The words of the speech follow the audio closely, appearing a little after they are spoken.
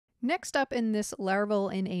Next up in this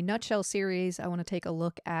Laravel in a Nutshell series, I want to take a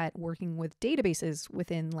look at working with databases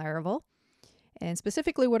within Laravel. And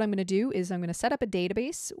specifically what I'm going to do is I'm going to set up a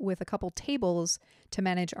database with a couple tables to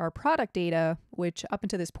manage our product data, which up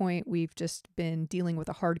until this point, we've just been dealing with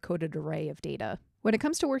a hard-coded array of data. When it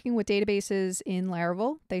comes to working with databases in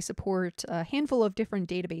Laravel, they support a handful of different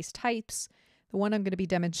database types. The one I'm going to be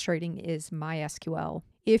demonstrating is MySQL.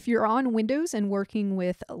 If you're on Windows and working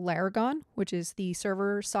with Laragon, which is the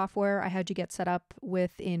server software I had you get set up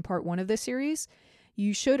with in part 1 of this series,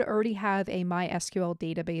 you should already have a MySQL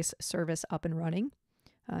database service up and running.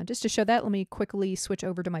 Just to show that, let me quickly switch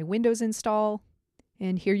over to my Windows install.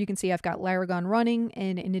 And here you can see I've got Laragon running,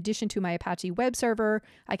 and in addition to my Apache web server,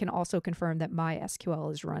 I can also confirm that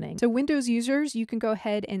MySQL is running. So Windows users, you can go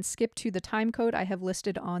ahead and skip to the timecode I have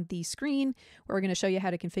listed on the screen, where we're going to show you how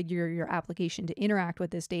to configure your application to interact with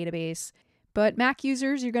this database. But Mac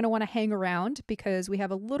users, you're going to want to hang around because we have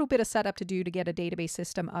a little bit of setup to do to get a database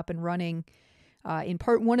system up and running. In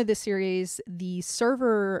part 1 of this series, the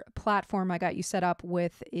server platform I got you set up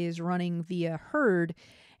with is running via Herd.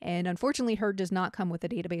 And unfortunately, Herd does not come with a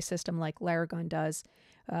database system like Laragon does.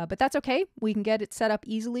 But that's okay. We can get it set up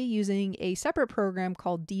easily using a separate program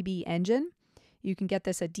called DBngin. You can get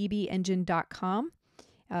this at dbngin.com.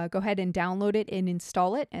 Go ahead and download it and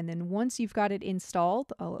install it. And then once you've got it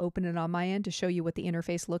installed, I'll open it on my end to show you what the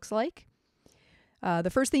interface looks like. The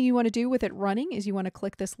first thing you want to do with it running is you want to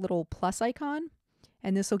click this little plus icon.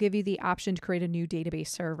 And this will give you the option to create a new database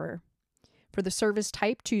server. For the service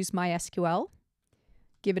type, choose MySQL.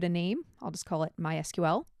 Give it a name. I'll just call it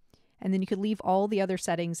MySQL. And then you could leave all the other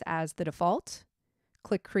settings as the default.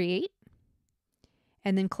 Click Create.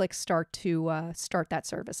 And then click Start to start that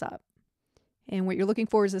service up. And what you're looking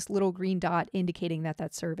for is this little green dot indicating that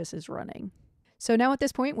that service is running. So now at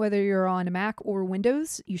this point, whether you're on a Mac or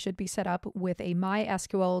Windows, you should be set up with a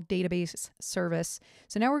MySQL database service.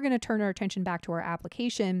 So now we're going to turn our attention back to our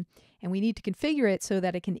application, and we need to configure it so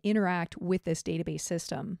that it can interact with this database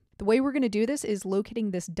system. The way we're going to do this is locating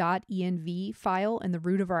this .env file in the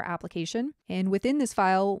root of our application. And within this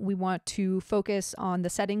file, we want to focus on the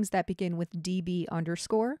settings that begin with DB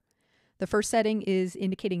underscore. The first setting is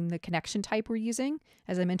indicating the connection type we're using.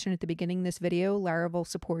 As I mentioned at the beginning of this video, Laravel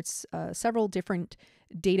supports several different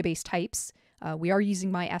database types. We are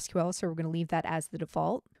using MySQL, so we're going to leave that as the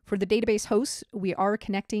default. For the database host, we are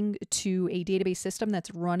connecting to a database system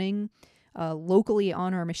that's running locally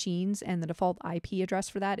on our machines, and the default IP address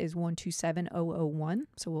for that is 127.0.0.1.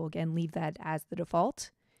 So we'll again leave that as the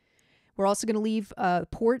default. We're also going to leave a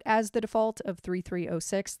port as the default of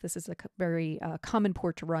 3306. This is a very common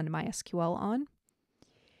port to run MySQL on.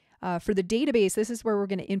 For the database, this is where we're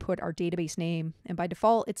going to input our database name. And by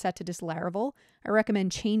default, it's set to just Laravel. I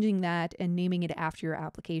recommend changing that and naming it after your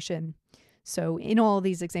application. So in all of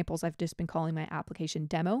these examples, I've just been calling my application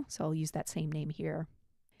demo. So I'll use that same name here.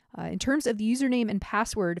 In terms of the username and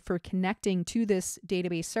password for connecting to this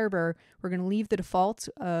database server, we're going to leave the default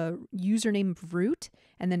username root,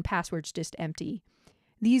 and then password's just empty.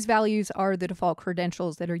 These values are the default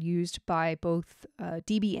credentials that are used by both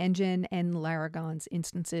DBngin and Laragon's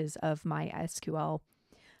instances of MySQL.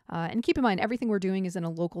 And keep in mind, everything we're doing is in a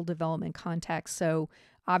local development context, so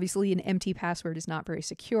obviously an empty password is not very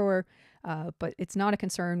secure, but it's not a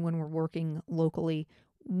concern when we're working locally.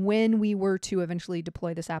 When we were to eventually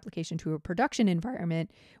deploy this application to a production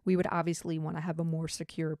environment, we would obviously want to have a more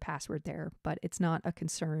secure password there, but it's not a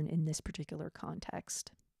concern in this particular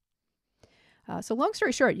context. So long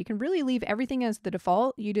story short, you can really leave everything as the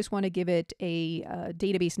default. You just want to give it a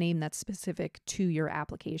database name that's specific to your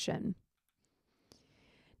application.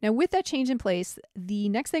 Now, with that change in place, the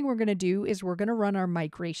next thing we're going to do is we're going to run our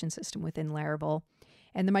migration system within Laravel.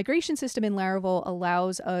 And the migration system in Laravel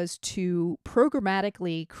allows us to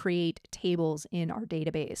programmatically create tables in our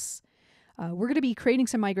database. We're going to be creating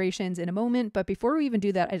some migrations in a moment, but before we even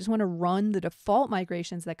do that, I just want to run the default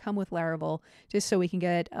migrations that come with Laravel just so we can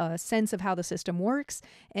get a sense of how the system works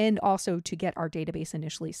and also to get our database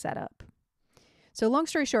initially set up. So long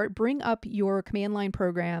story short, bring up your command line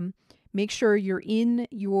program, make sure you're in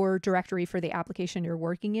your directory for the application you're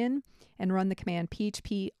working in, and run the command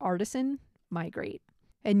php artisan migrate.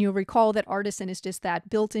 And you'll recall that Artisan is just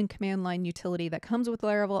that built-in command line utility that comes with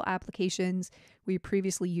Laravel applications. We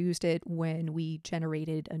previously used it when we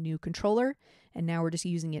generated a new controller, and now we're just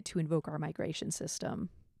using it to invoke our migration system.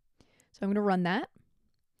 So I'm going to run that.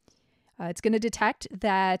 It's going to detect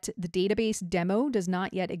that the database demo does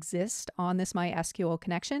not yet exist on this MySQL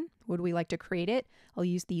connection. Would we like to create it? I'll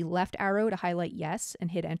use the left arrow to highlight yes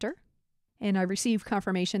and hit enter. And I received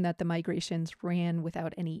confirmation that the migrations ran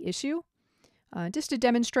without any issue. Just to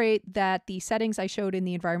demonstrate that the settings I showed in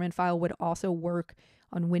the environment file would also work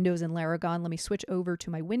on Windows and Laragon, let me switch over to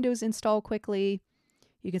my Windows install quickly.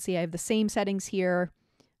 You can see I have the same settings here.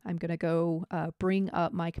 I'm going to go bring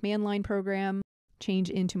up my command line program, change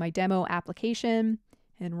into my demo application,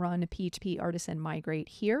 and run PHP Artisan migrate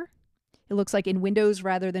here. It looks like in Windows,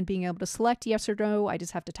 rather than being able to select yes or no, I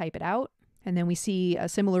just have to type it out. And then we see a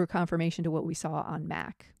similar confirmation to what we saw on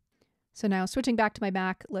Mac. So now switching back to my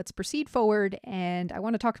Mac, let's proceed forward. And I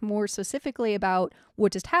want to talk more specifically about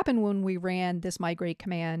what just happened when we ran this migrate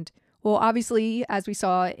command. Well, obviously, as we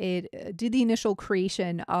saw, it did the initial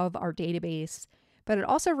creation of our database, but it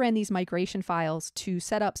also ran these migration files to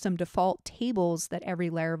set up some default tables that every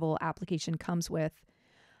Laravel application comes with.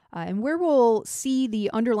 And where we'll see the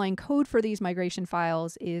underlying code for these migration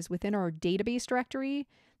files is within our database directory.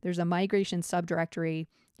 There's a migration subdirectory,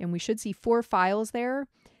 and we should see 4 files there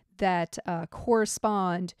that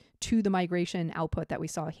correspond to the migration output that we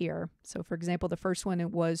saw here. So for example, the first one,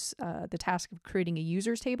 it was the task of creating a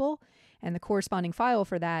users table, and the corresponding file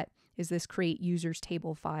for that is this create users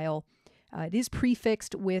table file. It is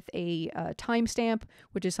prefixed with a timestamp,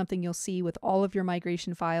 which is something you'll see with all of your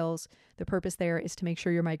migration files. The purpose there is to make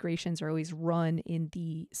sure your migrations are always run in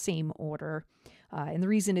the same order. And the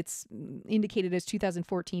reason it's indicated as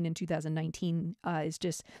 2014 and 2019 is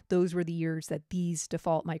just those were the years that these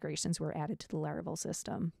default migrations were added to the Laravel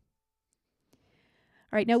system.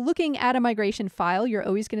 All right, now looking at a migration file, you're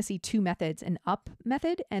always going to see 2 methods, an up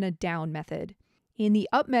method and a down method. In the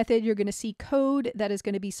up method, you're going to see code that is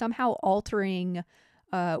going to be somehow altering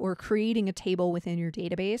or creating a table within your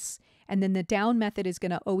database. And then the down method is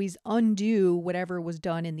going to always undo whatever was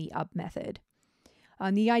done in the up method.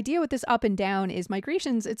 The idea with this up and down is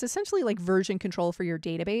migrations, it's essentially like version control for your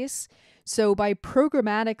database. So by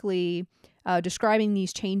programmatically describing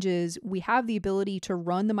these changes, we have the ability to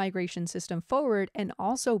run the migration system forward and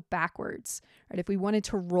also backwards. Right? If we wanted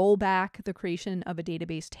to roll back the creation of a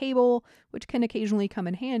database table, which can occasionally come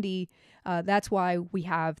in handy, that's why we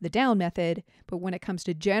have the down method. But when it comes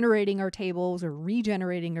to generating our tables or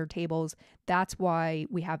regenerating our tables, that's why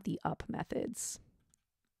we have the up methods.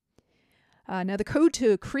 Now the code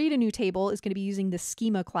to create a new table is going to be using the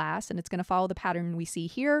schema class, and it's going to follow the pattern we see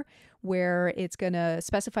here, where it's going to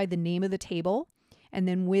specify the name of the table. And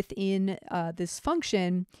then within this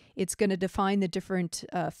function, it's going to define the different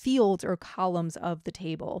fields or columns of the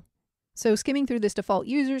table. So skimming through this default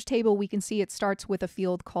users table, we can see it starts with a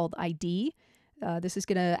field called ID. This is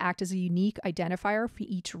going to act as a unique identifier for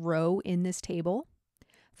each row in this table.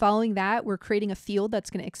 Following that, we're creating a field that's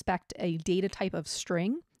going to expect a data type of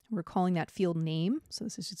string. We're calling that field name. So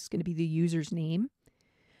this is just going to be the user's name.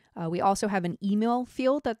 We also have an email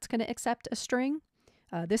field that's going to accept a string.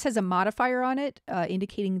 This has a modifier on it,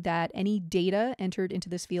 indicating that any data entered into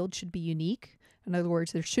this field should be unique. In other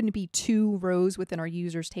words, there shouldn't be 2 rows within our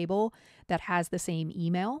users table that has the same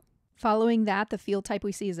email. Following that, the field type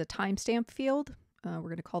we see is a timestamp field. We're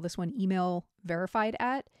going to call this one email verified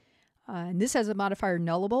at. And this has a modifier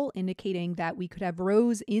nullable, indicating that we could have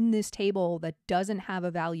rows in this table that doesn't have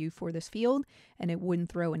a value for this field, and it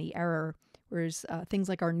wouldn't throw any error. Whereas things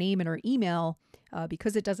like our name and our email,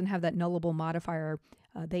 because it doesn't have that nullable modifier,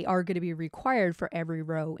 they are going to be required for every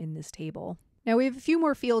row in this table. Now we have a few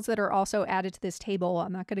more fields that are also added to this table.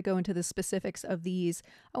 I'm not going to go into the specifics of these.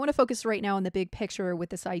 I want to focus right now on the big picture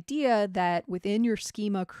with this idea that within your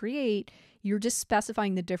schema create, you're just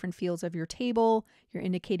specifying the different fields of your table. You're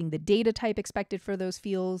indicating the data type expected for those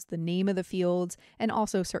fields, the name of the fields, and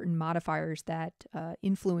also certain modifiers that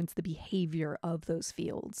influence the behavior of those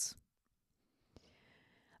fields.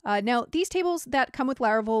 Now, these tables that come with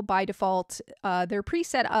Laravel by default, they're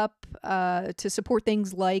pre-set up to support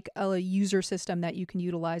things like a user system that you can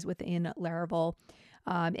utilize within Laravel.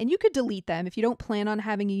 And you could delete them. If you don't plan on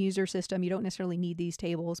having a user system, you don't necessarily need these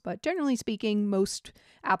tables. But generally speaking, most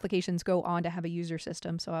applications go on to have a user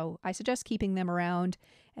system. So I suggest keeping them around.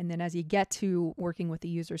 And then as you get to working with the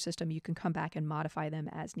user system, you can come back and modify them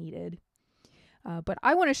as needed. But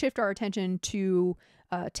I want to shift our attention to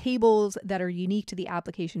tables that are unique to the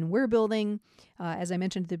application we're building. As I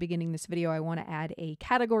mentioned at the beginning of this video, I want to add a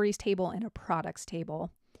categories table and a products table.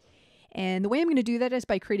 And the way I'm going to do that is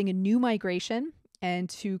by creating a new migration. And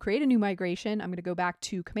to create a new migration, I'm going to go back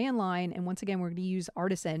to command line. And once again, we're going to use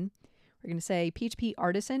artisan. We're going to say PHP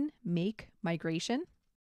artisan make migration.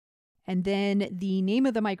 And then the name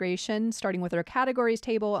of the migration, starting with our categories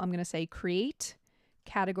table, I'm going to say create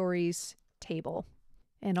categories table.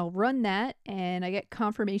 And I'll run that and I get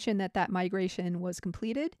confirmation that that migration was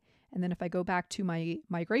completed. And then if I go back to my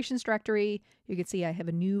migrations directory, you can see I have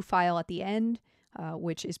a new file at the end,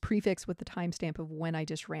 which is prefixed with the timestamp of when I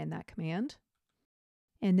just ran that command.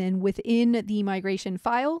 And then within the migration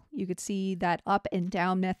file, you could see that up and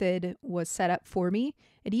down method was set up for me.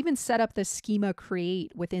 It even set up the schema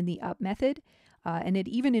create within the up method, and it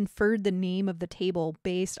even inferred the name of the table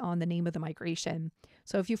based on the name of the migration.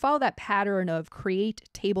 So if you follow that pattern of create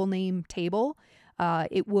table name table,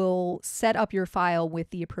 it will set up your file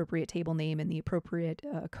with the appropriate table name and the appropriate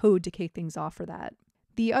code to kick things off for that.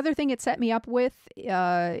 The other thing it set me up with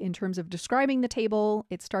in terms of describing the table,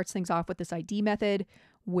 it starts things off with this ID method,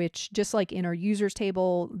 which just like in our users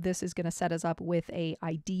table, this is going to set us up with a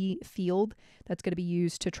ID field that's going to be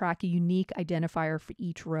used to track a unique identifier for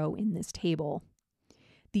each row in this table.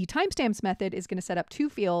 The timestamps method is going to set up two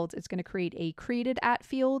fields. It's going to create a created at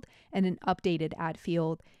field and an updated at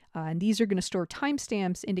field. And these are going to store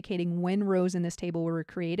timestamps indicating when rows in this table were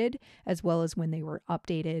created, as well as when they were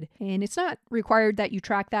updated. And it's not required that you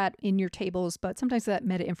track that in your tables, but sometimes that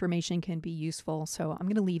meta information can be useful. So I'm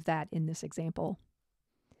going to leave that in this example.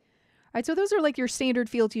 All right, so those are like your standard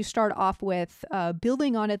fields you start off with.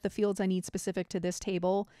 Building on it, the fields I need specific to this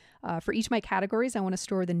table. For each of my categories, I want to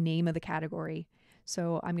store the name of the category.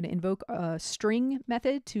 So I'm going to invoke a string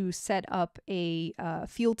method to set up a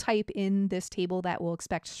field type in this table that will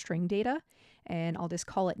expect string data. And I'll just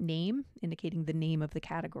call it name, indicating the name of the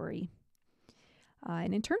category.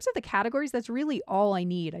 And in terms of the categories, that's really all I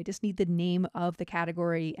need. I just need the name of the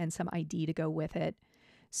category and some ID to go with it.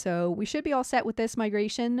 So we should be all set with this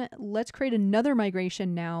migration. Let's create another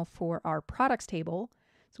migration now for our products table.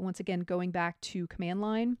 So once again, going back to command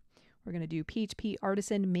line, we're going to do PHP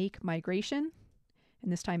artisan make migration.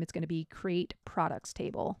 And this time it's going to be create products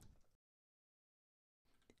table.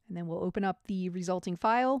 And then we'll open up the resulting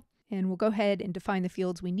file and we'll go ahead and define the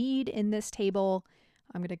fields we need in this table.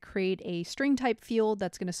 I'm going to create a string type field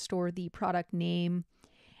that's going to store the product name.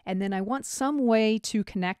 And then I want some way to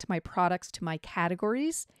connect my products to my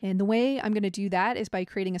categories. And the way I'm going to do that is by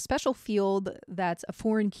creating a special field that's a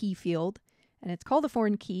foreign key field. And it's called a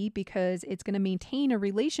foreign key because it's going to maintain a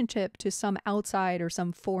relationship to some outside or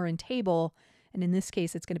some foreign table. And in this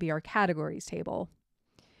case, it's going to be our categories table.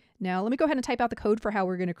 Now, let me go ahead and type out the code for how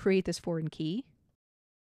we're going to create this foreign key.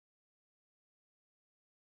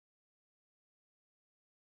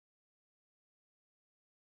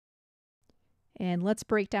 And let's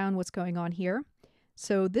break down what's going on here.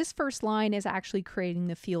 So this first line is actually creating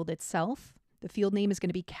the field itself. The field name is going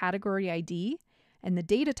to be category ID, and the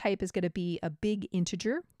data type is going to be a big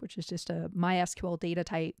integer, which is just a MySQL data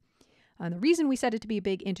type. And the reason we set it to be a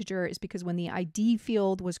big integer is because when the ID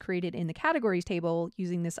field was created in the categories table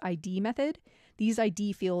using this ID method, these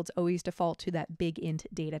ID fields always default to that big int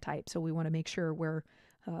data type. So we want to make sure we're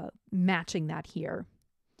matching that here.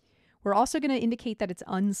 We're also going to indicate that it's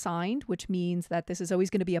unsigned, which means that this is always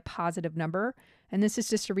going to be a positive number. And this is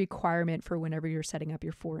just a requirement for whenever you're setting up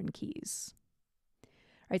your foreign keys.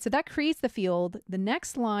 All right, so that creates the field. The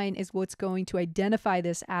next line is what's going to identify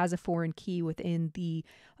this as a foreign key within the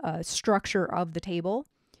structure of the table.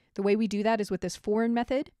 The way we do that is with this foreign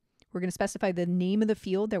method. We're going to specify the name of the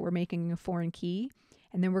field that we're making a foreign key.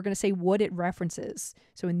 And then we're going to say what it references.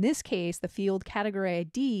 So in this case, the field category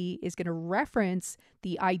ID is going to reference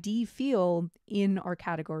the ID field in our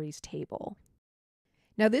categories table.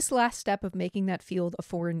 Now this last step of making that field a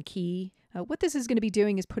foreign key, what this is going to be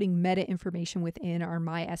doing is putting meta information within our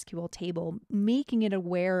MySQL table, making it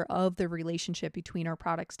aware of the relationship between our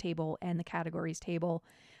products table and the categories table.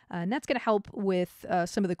 And that's going to help with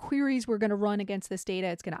some of the queries we're going to run against this data.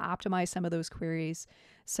 It's going to optimize some of those queries.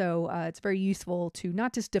 So it's very useful to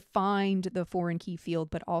not just define the foreign key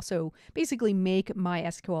field, but also basically make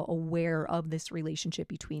MySQL aware of this relationship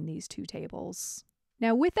between these two tables.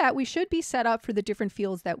 Now with that, we should be set up for the different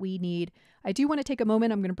fields that we need. I do want to take a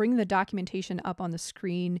moment. I'm going to bring the documentation up on the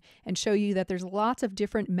screen and show you that there's lots of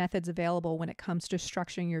different methods available when it comes to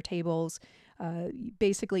structuring your tables.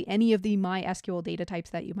 Basically, any of the MySQL data types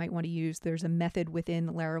that you might want to use, there's a method within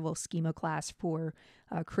the Laravel schema class for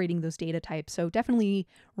creating those data types. So definitely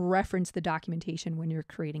reference the documentation when you're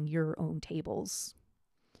creating your own tables.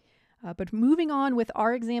 But moving on with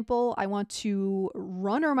our example, I want to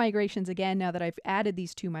run our migrations again now that I've added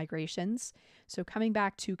these two migrations. So coming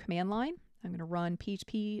back to command line, I'm going to run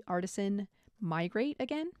PHP artisan migrate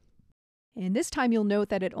again. And this time you'll note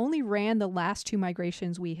that it only ran the last two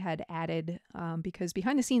migrations we had added because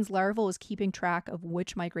behind the scenes Laravel is keeping track of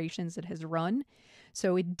which migrations it has run.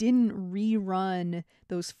 So it didn't rerun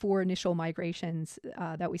those 4 initial migrations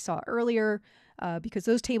that we saw earlier because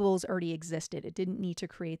those tables already existed. It didn't need to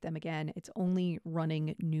create them again. It's only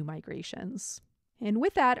running new migrations. And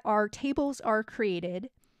with that, our tables are created.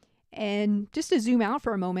 And just to zoom out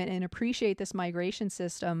for a moment and appreciate this migration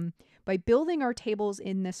system, by building our tables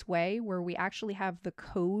in this way, where we actually have the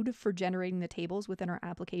code for generating the tables within our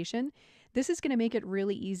application, this is going to make it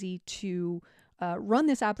really easy to run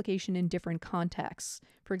this application in different contexts.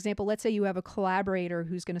 For example, let's say you have a collaborator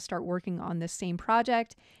who's going to start working on this same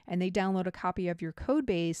project and they download a copy of your code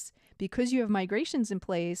base. Because you have migrations in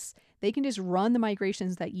place, they can just run the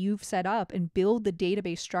migrations that you've set up and build the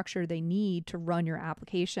database structure they need to run your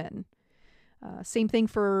application. Same thing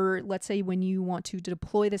for, let's say, when you want to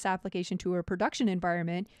deploy this application to a production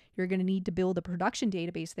environment, you're going to need to build a production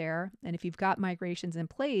database there. And if you've got migrations in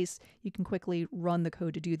place, you can quickly run the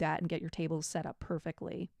code to do that and get your tables set up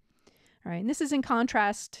perfectly. All right, and this is in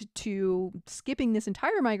contrast to skipping this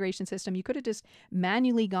entire migration system. You could have just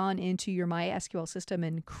manually gone into your MySQL system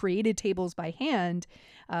and created tables by hand,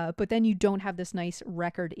 but then you don't have this nice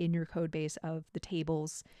record in your code base of the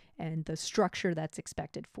tables and the structure that's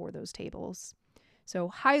expected for those tables. So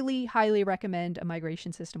highly, highly recommend a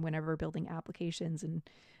migration system whenever building applications. And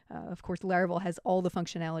of course, Laravel has all the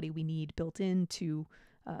functionality we need built in to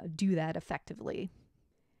do that effectively.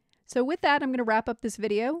 So with that, I'm going to wrap up this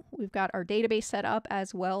video. We've got our database set up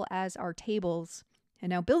as well as our tables.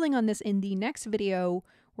 And now building on this, in the next video,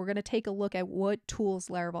 we're going to take a look at what tools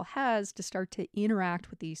Laravel has to start to interact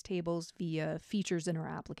with these tables via features in our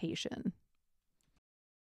application.